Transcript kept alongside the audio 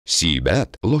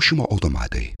Sybet, lošimo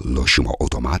automatai,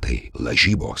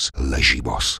 lažybos,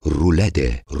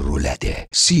 ruletė.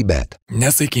 Sybet.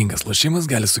 Nesaikingas lošimas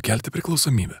gali sukelti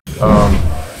priklausomybę.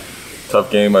 Tough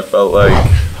game. I felt like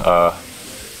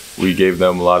we gave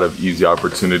them a lot of easy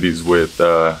opportunities with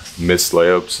missed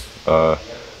layups,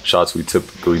 shots we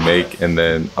typically make, and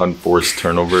then unforced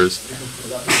turnovers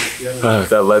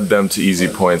that led them to easy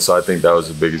points. So I think that was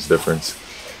the biggest difference.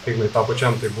 Ignai, tau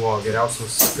pačiam tai buvo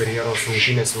geriausios karjeros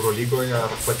rungtynės Eurolygoje, ar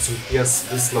pats jauties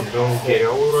vis labiau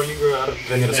geriau Eurolygoje, ar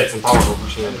treneris akcentavo galbūt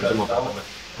šiandien žaidimo pergalę?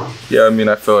 Yeah, I mean,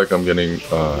 I feel like I'm getting,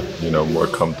 more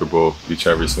comfortable each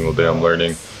and every single day. I'm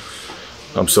learning.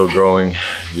 I'm still growing,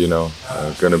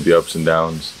 going to be ups and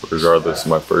downs regardless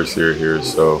of my first year here.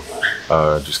 So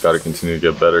just got to continue to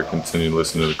get better, continue to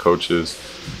listen to the coaches,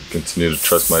 continue to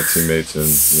trust my teammates, and,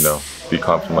 be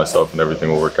confident in myself and everything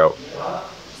will work out.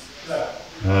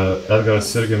 Edgaras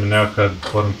irgi minėjo, kad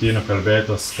po rungtynių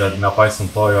kalbėtos, kad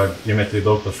nepaisant to, jog įmetė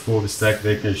daug taškų, vis tiek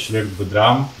reikia išlikti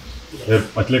budriam ir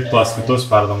atlikti tuos kitus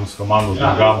perdamus komandos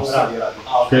draugams.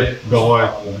 Kaip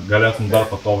galvoji, galėtum dar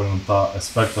patobulinti tą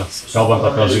aspektą, kalbant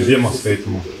apie žaidimo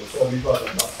skaitimą?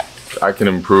 I can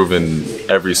improve in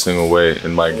every single way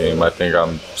in my game. I think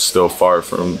I'm still far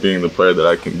from being the player that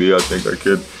I can be. I think I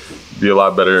could be a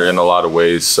lot better in a lot of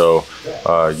ways. So,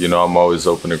 I'm always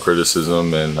open to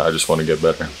criticism and I just want to get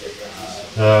better.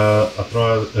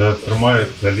 Atrodo, pirmoji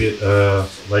daly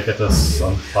laikėtės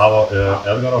ant tavo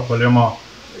Edgaro puolimo,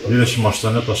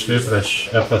 28 taškai prieš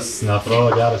Efes neatrodo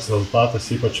geras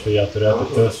rezultatas, ypač kai jie turėjo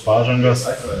tokias pažangas.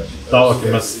 Tavo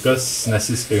akimis, kas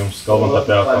nesisekė jums, kalbant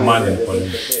apie komandinį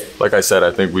puolimą? Like I said, I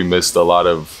think we missed a lot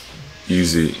of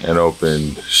easy and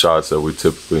open shots that we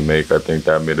typically make. I think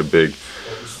that made a big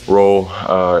role,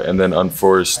 and then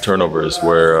unforced turnovers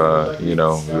where, we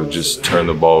would just turn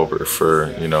the ball over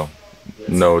for,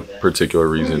 no particular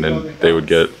reason, and they would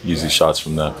get easy shots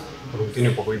from that.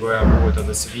 Rungtynių pabaigoje buvote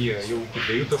dasivyję jau iki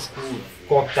 2 taškų.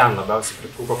 Ko ten labiausiai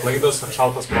pritrūko, klaidos ar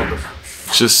šaltas protas?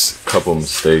 Just a couple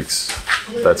mistakes.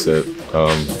 That's it.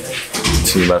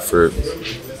 Team effort.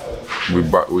 We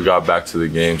got back to the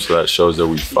game, so that shows that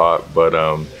we fought, but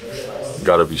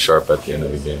got to be sharp at the end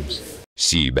of the games.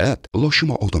 Sybet,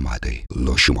 lošimo automatai,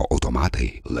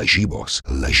 lažybos,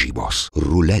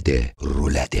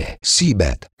 ruletė.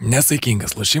 Sybet.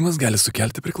 Nesaikingas lošimas gali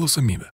sukelti priklausomybę.